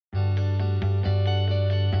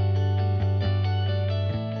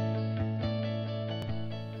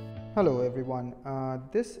Hello everyone.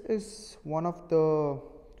 This is one of the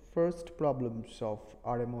first problems of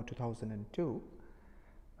RMO 2002.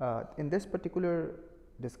 In this particular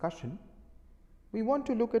discussion, we want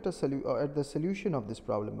to look at, at the solution of this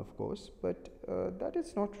problem, of course, but that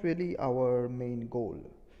is not really our main goal.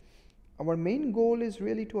 Our main goal is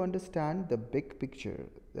really to understand the big picture,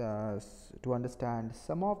 to understand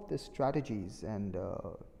some of the strategies and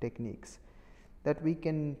techniques that we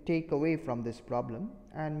can take away from this problem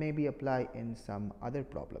and maybe apply in some other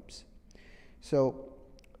problems. So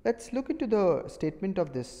let's look into the statement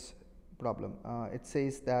of this problem. It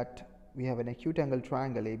says that we have an acute angle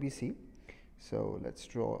triangle ABC. So let's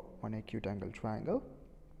draw one acute angle triangle.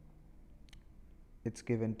 It's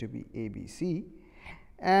given to be ABC,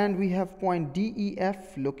 and we have point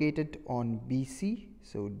DEF located on BC.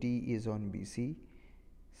 So D is on BC,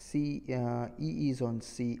 E is on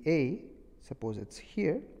CA, suppose it's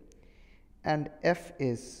here, and F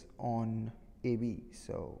is on AB.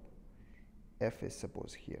 So F is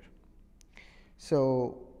suppose here.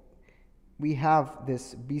 So we have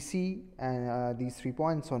this BC and these 3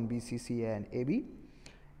 points on BC, CA and AB,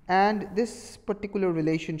 and this particular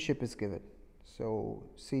relationship is given. So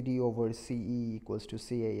CD over CE equals to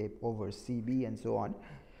CA over CB and so on.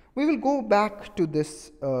 We will go back to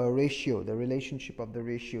this ratio, the relationship of the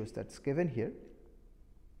ratios that's given here.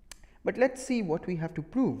 But let's see what we have to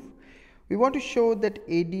prove. We want to show that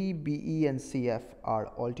AD, BE and CF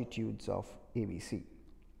are altitudes of ABC.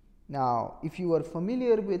 Now, if you are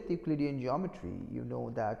familiar with Euclidean geometry, you know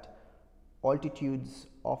that altitudes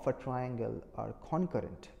of a triangle are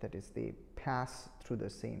concurrent, that is, they pass through the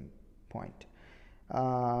same point.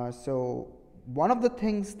 So one of the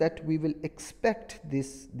things that we will expect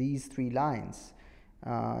these 3 lines,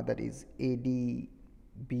 that is AD,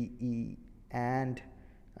 BE and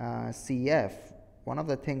CF, one of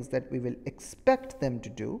the things that we will expect them to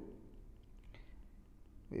do,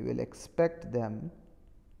 we will expect them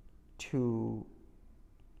to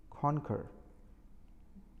concur,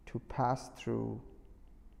 to pass through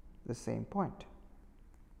the same point,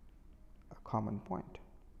 a common point.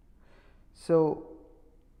 So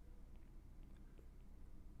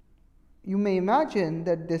you may imagine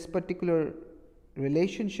that this particular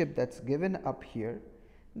relationship that's given up here,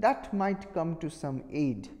 that might come to some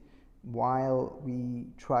aid while we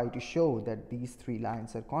try to show that these 3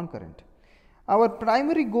 lines are concurrent. Our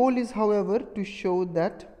primary goal is, however, to show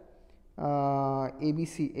that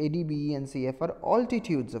ABC, AD, BE and CF are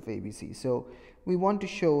altitudes of ABC. So we want to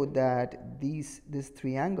show that these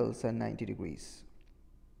 3 angles are 90 degrees.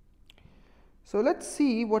 So let's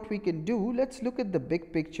see what we can do. Let's look at the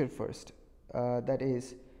big picture first. That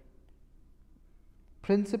is,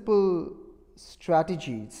 principal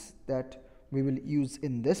strategies that we will use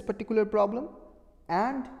in this particular problem,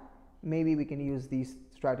 and maybe we can use these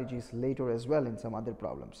strategies later as well in some other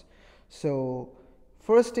problems. So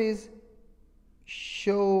first is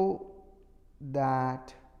show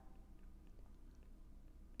that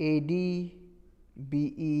AD,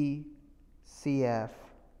 BE, CF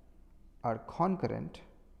are concurrent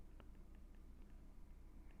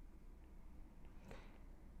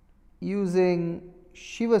using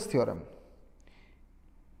Shiva's theorem.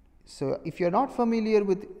 So if you are not familiar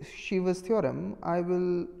with Shiva's theorem, I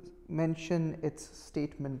will mention its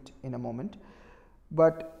statement in a moment,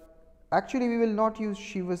 but actually we will not use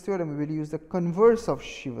Shiva's theorem, we will use the converse of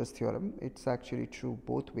Shiva's theorem. It's actually true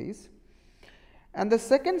both ways. And the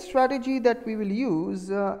second strategy that we will use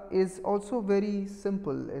is also very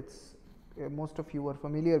simple. It's most of you are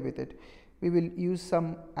familiar with it. We will use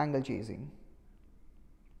some angle chasing.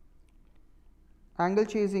 Angle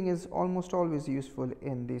chasing is almost always useful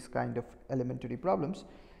in these kind of elementary problems,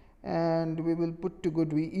 and we will put to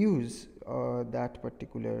good use that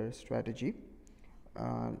particular strategy.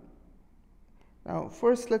 Now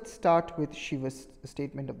first let's start with Shiva's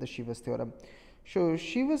statement of the Shiva's theorem. So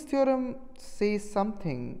Shiva's theorem says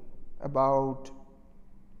something about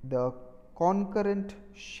the concurrent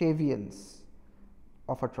Shavians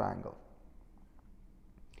of a triangle.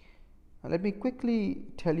 Now let me quickly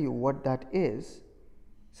tell you what that is.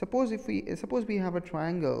 Suppose we have a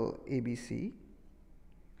triangle ABC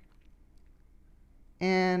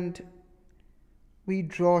and we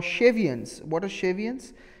draw Shavians. What are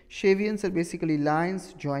Shavians? Shavians are basically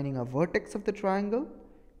lines joining a vertex of the triangle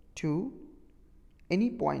to any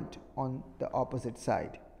point on the opposite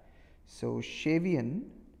side. So Shavian,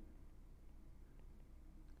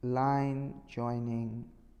 line joining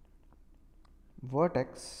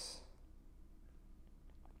vertex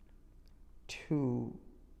to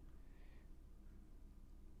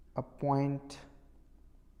a point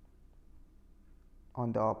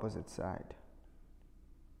on the opposite side.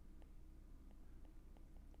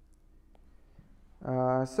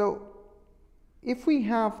 So if we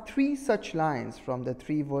have three such lines from the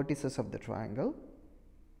three vertices of the triangle,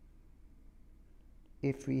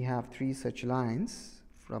 if we have three such lines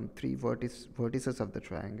from three vertices of the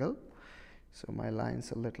triangle, so my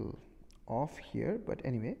line's a little off here, but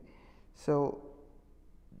anyway, so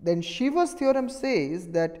then Shiva's theorem says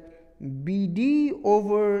that BD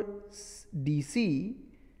over DC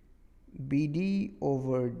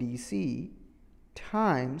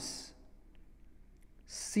times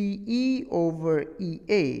CE over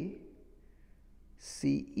EA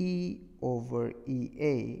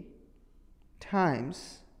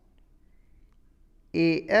times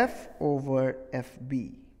AF over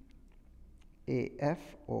FB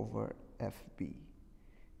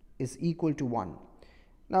is equal to 1.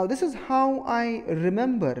 Now this is how I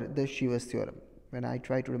remember the Shiva's theorem. When I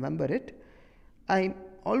try to remember it, I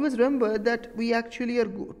always remember that we actually are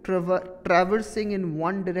traversing in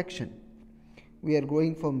one direction. We are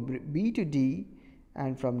going from B to D,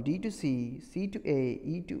 and from D to C, C to A,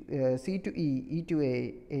 C to E, E to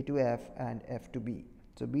A to F, and F to B.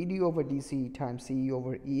 So BD over DC times CE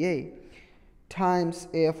over EA times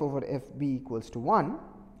AF over FB equals to 1.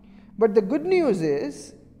 But the good news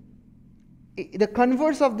is the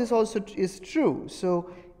converse of this also is true. So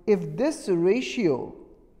if this ratio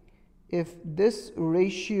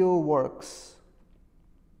works,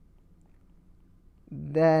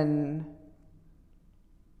 then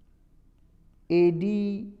AD,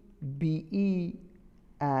 BE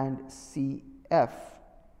and CF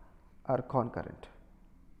are concurrent.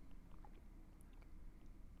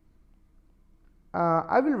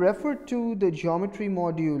 I will refer to the geometry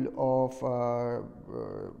module of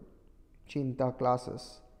Cheenta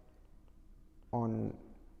classes on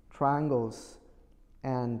triangles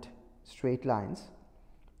and straight lines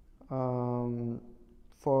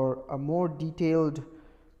for a more detailed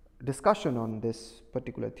discussion on this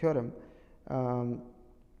particular theorem.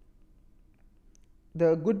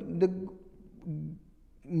 The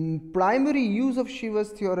primary use of Shiva's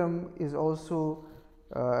theorem is also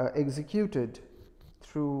executed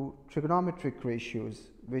through trigonometric ratios,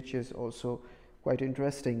 which is also quite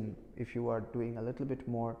interesting if you are doing a little bit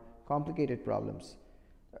more complicated problems.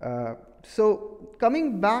 So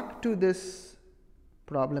coming back to this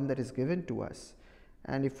problem that is given to us,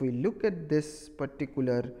 and if we look at this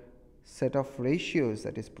particular set of ratios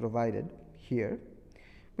that is provided here,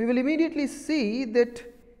 we will immediately see that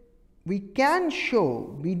we can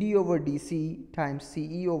show BD over DC times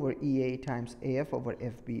CE over EA times AF over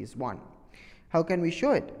FB is 1. How can we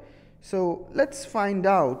show it? So let's find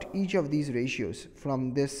out each of these ratios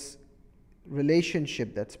from this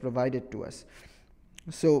relationship that's provided to us.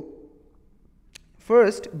 So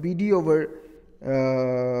first, BD over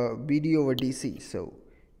DC. So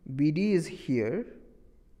BD is here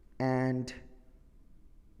and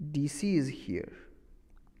DC is here.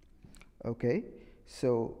 Okay,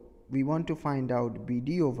 so we want to find out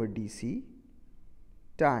BD over DC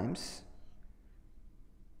times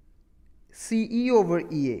CE over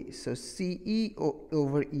EA. So CE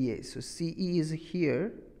over EA. So CE is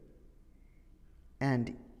here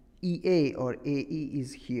and EA or AE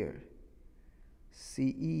is here.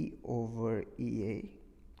 CE over EA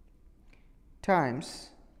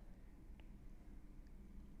times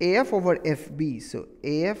AF over FB. So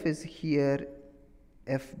AF is here,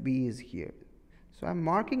 FB is here. So I'm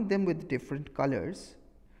marking them with different colors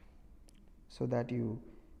so that you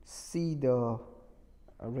see the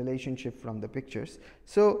relationship from the pictures.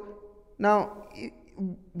 So now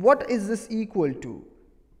what is this equal to?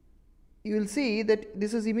 You will see that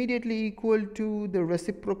this is immediately equal to the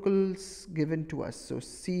reciprocals given to us. So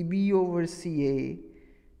CB over CA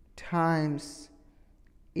times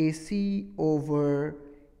AC over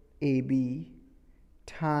AB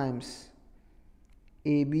times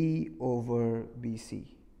AB over BC,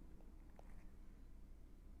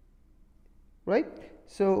 right?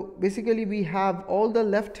 So basically we have all the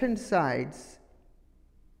left hand sides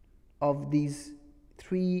of these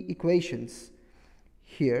three equations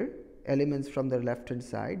here, elements from the left hand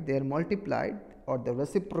side, they are multiplied, or the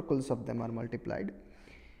reciprocals of them are multiplied.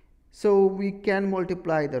 So we can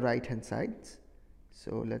multiply the right hand sides.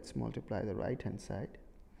 So let's multiply the right hand side,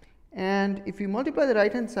 and if you multiply the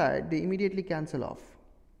right hand side, they immediately cancel off,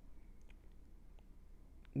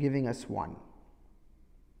 giving us 1.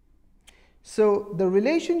 So the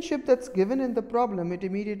relationship that's given in the problem, it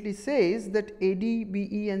immediately says that AD,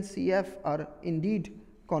 BE and CF are indeed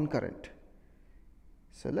concurrent.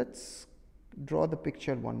 So let's draw the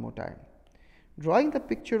picture one more time. Drawing the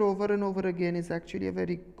picture over and over again is actually a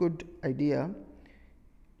very good idea.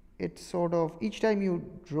 It's sort of, each time you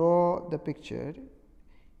draw the picture,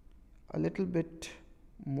 a little bit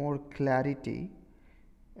more clarity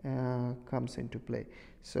comes into play.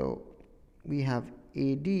 So we have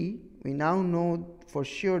AD, we now know for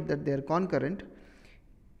sure that they are concurrent,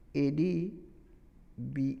 AD,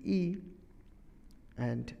 BE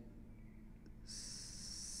and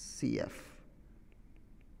CF,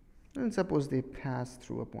 and suppose they pass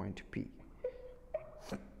through a point P.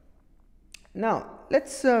 Now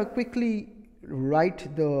let's quickly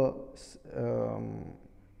write the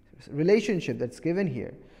relationship that's given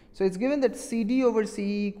here. So it's given that CD over CE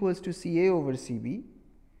equals to CA over CB,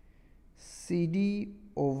 CD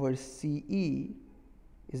over CE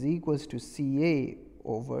is equals to CA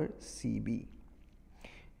over CB.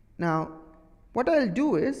 Now what I'll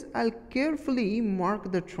do is I'll carefully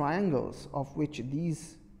mark the triangles of which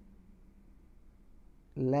these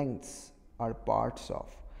lengths are parts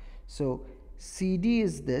of. So CD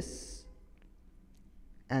is this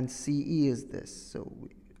and CE is this, so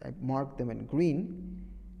I mark them in green,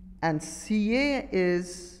 and CA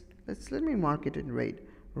is, let me mark it in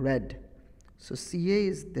red. So CA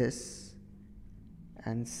is this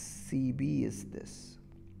and CB is this.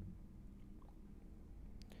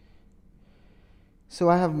 So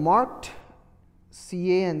I have marked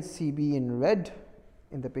CA and CB in red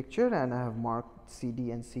in the picture, and I have marked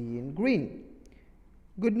CD and CE in green.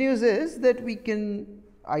 Good news is that we can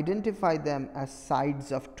identify them as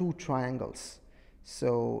sides of two triangles.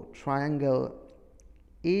 So triangle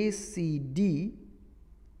ACD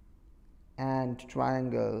and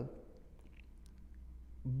triangle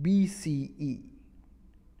BCE.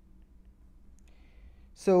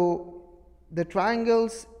 So the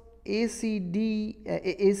triangles ACD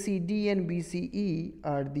and BCE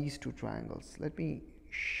are these two triangles. Let me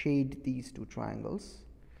shade these two triangles.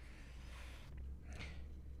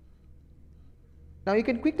 Now you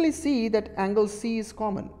can quickly see that angle C is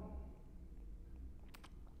common,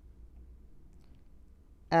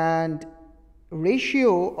 and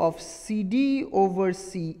ratio of CD over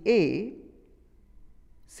CA,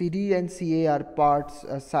 CD and CA are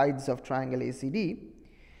sides of triangle ACD,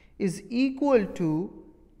 is equal to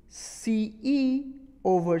CE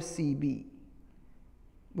over CB,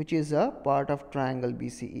 which is a part of triangle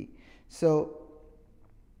BCE. So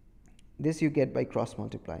this you get by cross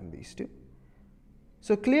multiplying these two.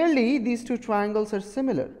 So clearly these two triangles are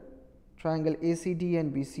similar. Triangle ACD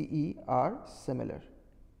and BCE are similar.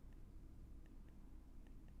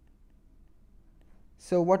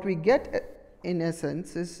 So what we get in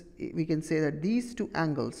essence is we can say that these two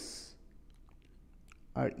angles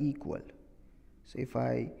are equal. So if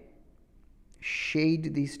I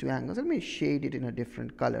shade these two angles, let me shade it in a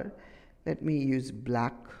different color. Let me use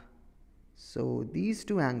black. So these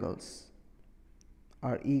two angles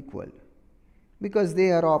are equal because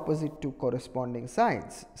they are opposite to corresponding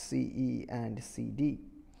sides, CE and CD.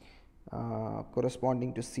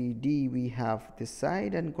 Corresponding to CD we have this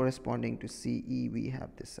side, and corresponding to CE we have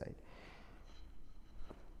this side.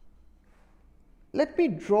 Let me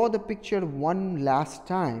draw the picture one last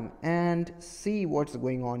time and see what's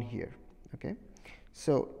going on here. Okay,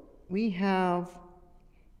 so we have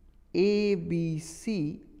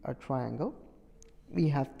ABC, a triangle. We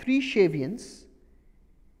have three Shavians,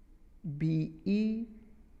 BE,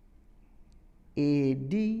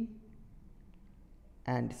 AD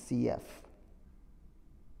and CF.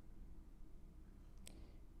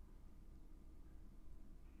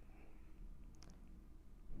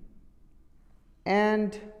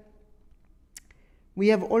 And we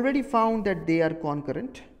have already found that they are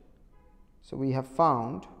concurrent. So we have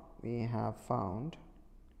found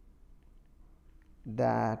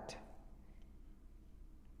that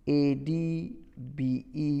AD,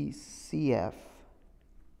 BE, CF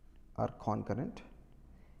are concurrent.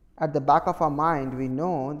 At the back of our mind, we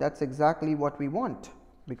know that's exactly what we want,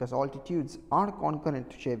 because altitudes are concurrent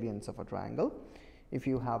Shavians of a triangle. If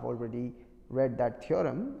you have already read that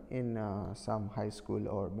theorem in some high school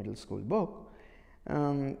or middle school book.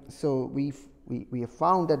 So we have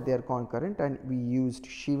found that they are concurrent, and we used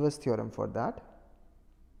Shiva's theorem for that.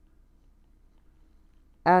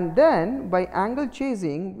 And then by angle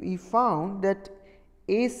chasing, we found that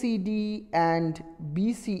ACD and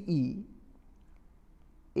BCE,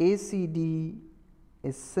 ACD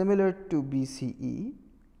is similar to BCE,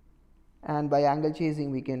 and by angle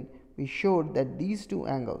chasing we showed that these two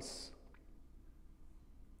angles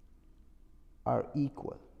are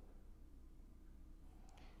equal.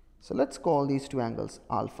 So let's call these two angles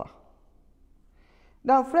alpha.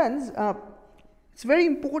 Now friends, it's very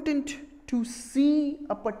important to see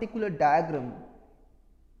a particular diagram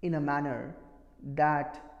in a manner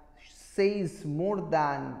that says more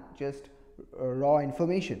than just raw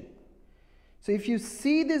information. So if you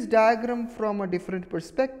see this diagram from a different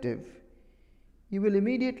perspective, you will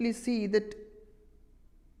immediately see that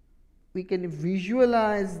we can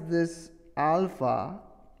visualize this alpha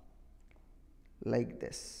like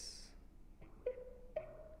this.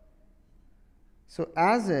 So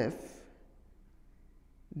as if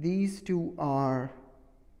these two are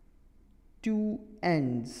two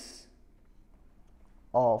ends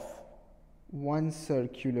of one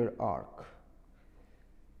circular arc.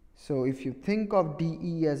 So if you think of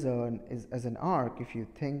DE as an arc, if you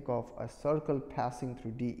think of a circle passing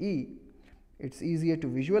through DE, it's easier to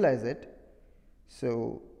visualize it.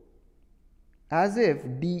 So as if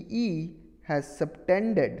DE has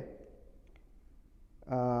subtended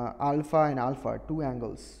alpha and alpha, two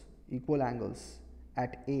angles, equal angles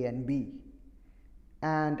at A and B.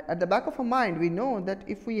 And at the back of our mind, we know that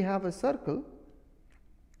if we have a circle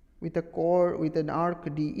with a core, with an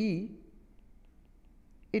arc DE,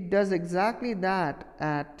 it does exactly that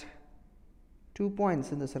at 2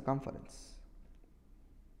 points in the circumference.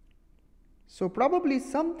 So probably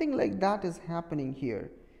something like that is happening here,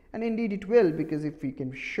 and indeed it will, because if we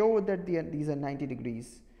can show that these are 90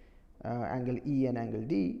 degrees, angle E and angle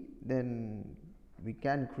D, then we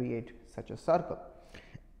can create such a circle.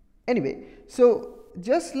 Anyway, so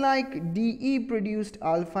just like DE produced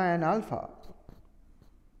alpha and alpha,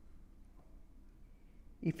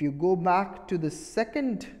 if you go back to the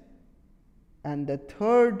second and the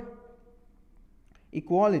third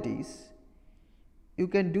equalities, you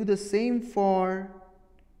can do the same for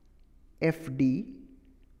FD.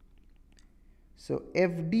 So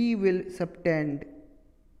FD will subtend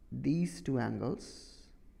these two angles.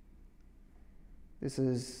 This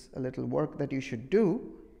is a little work that you should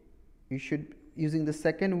do. You should, using the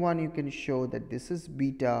second one, you can show that this is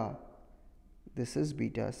beta,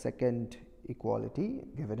 second equality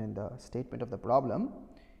given in the statement of the problem.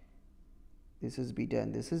 This is beta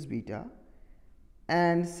and this is beta.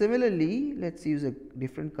 And similarly, let's use a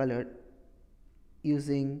different color.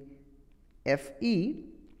 Using FE,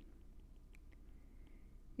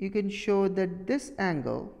 you can show that this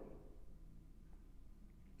angle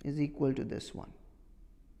is equal to this one.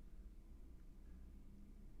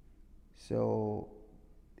 So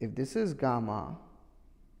if this is gamma,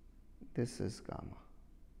 this is gamma.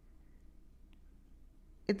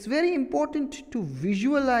 It's very important to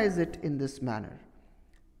visualize it in this manner,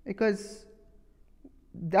 because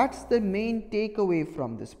that's the main takeaway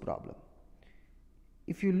from this problem.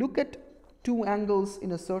 If you look at two angles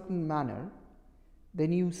in a certain manner,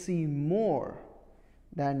 then you see more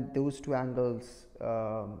than those two angles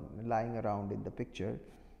lying around in the picture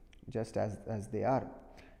just as they are.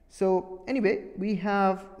 So anyway, we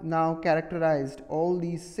have now characterized all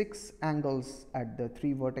these 6 angles at the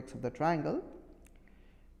 3 vertex of the triangle,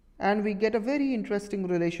 and we get a very interesting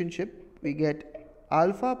relationship. We get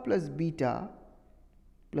alpha plus beta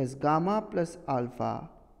plus gamma plus alpha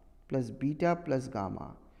plus beta plus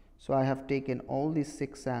gamma. So I have taken all these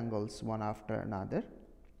 6 angles one after another.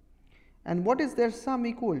 And what is their sum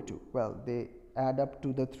equal to? Well, they add up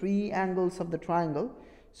to the 3 angles of the triangle.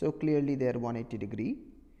 So clearly they are 180 degree.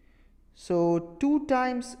 So 2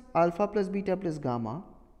 times alpha plus beta plus gamma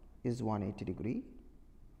is 180 degree,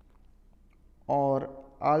 or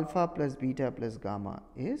alpha plus beta plus gamma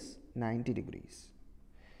is 90 degrees.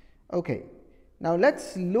 Okay, now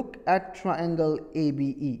let's look at triangle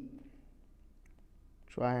ABE.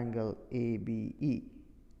 Triangle ABE.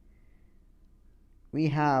 We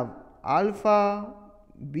have alpha,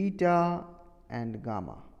 beta and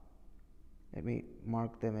gamma. Let me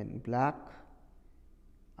mark them in black.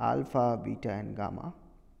 Alpha, beta and gamma.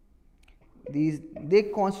 They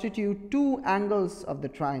constitute 2 angles of the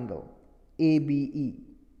triangle ABE.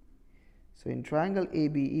 So in triangle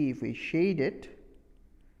ABE, if we shade it,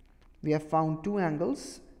 we have found 2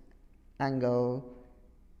 angles, angle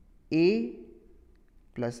A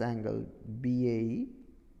plus angle BAE,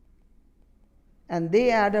 and they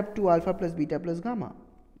add up to alpha plus beta plus gamma,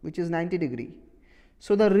 which is 90 degree.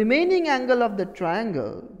 So the remaining angle of the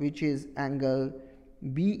triangle, which is angle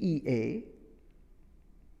BEA,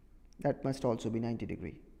 that must also be 90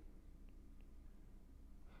 degree.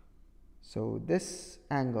 So this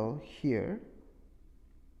angle here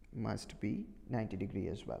must be 90 degree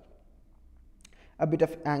as well. A bit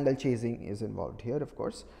of angle chasing is involved here, of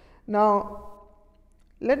course. Now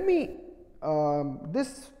let me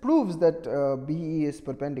this proves that BE is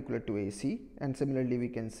perpendicular to AC, and similarly we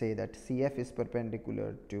can say that CF is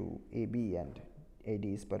perpendicular to AB and AD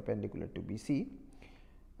is perpendicular to BC.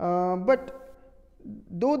 But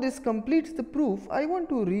though this completes the proof, I want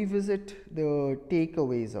to revisit the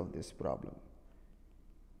takeaways of this problem,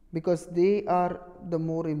 because they are the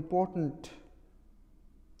more important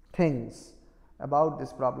things about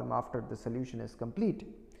this problem after the solution is complete.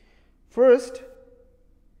 First,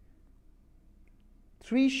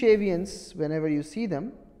 3 Shavians, whenever you see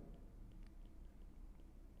them,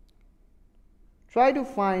 try to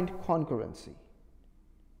find concurrency.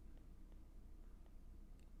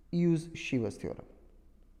 Use Shiva's theorem.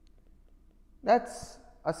 That's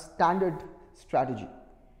a standard strategy.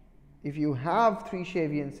 If you have 3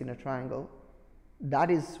 Shavians in a triangle,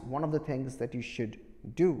 that is one of the things that you should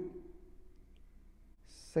do.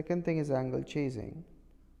 Second thing is angle chasing.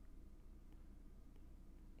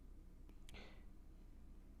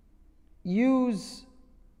 Use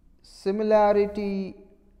similarity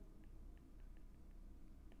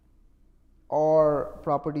or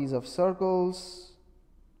properties of circles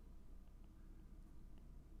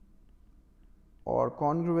or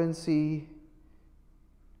congruency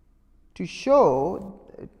to show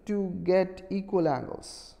to get equal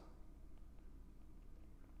angles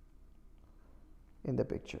in the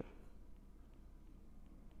picture.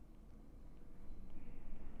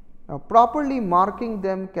 Now, properly marking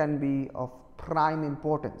them can be of prime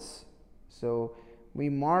importance. So, we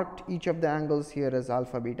marked each of the angles here as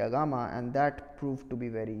alpha, beta, gamma, and that proved to be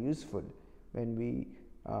very useful when we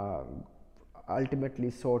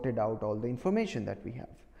ultimately sorted out all the information that we have.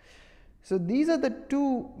 So, these are the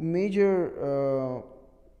 2 major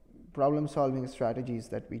problem solving strategies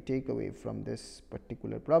that we take away from this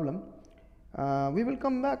particular problem. We will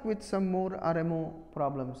come back with some more RMO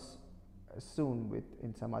problems soon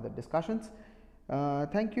in some other discussions.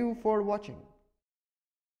 Thank you for watching.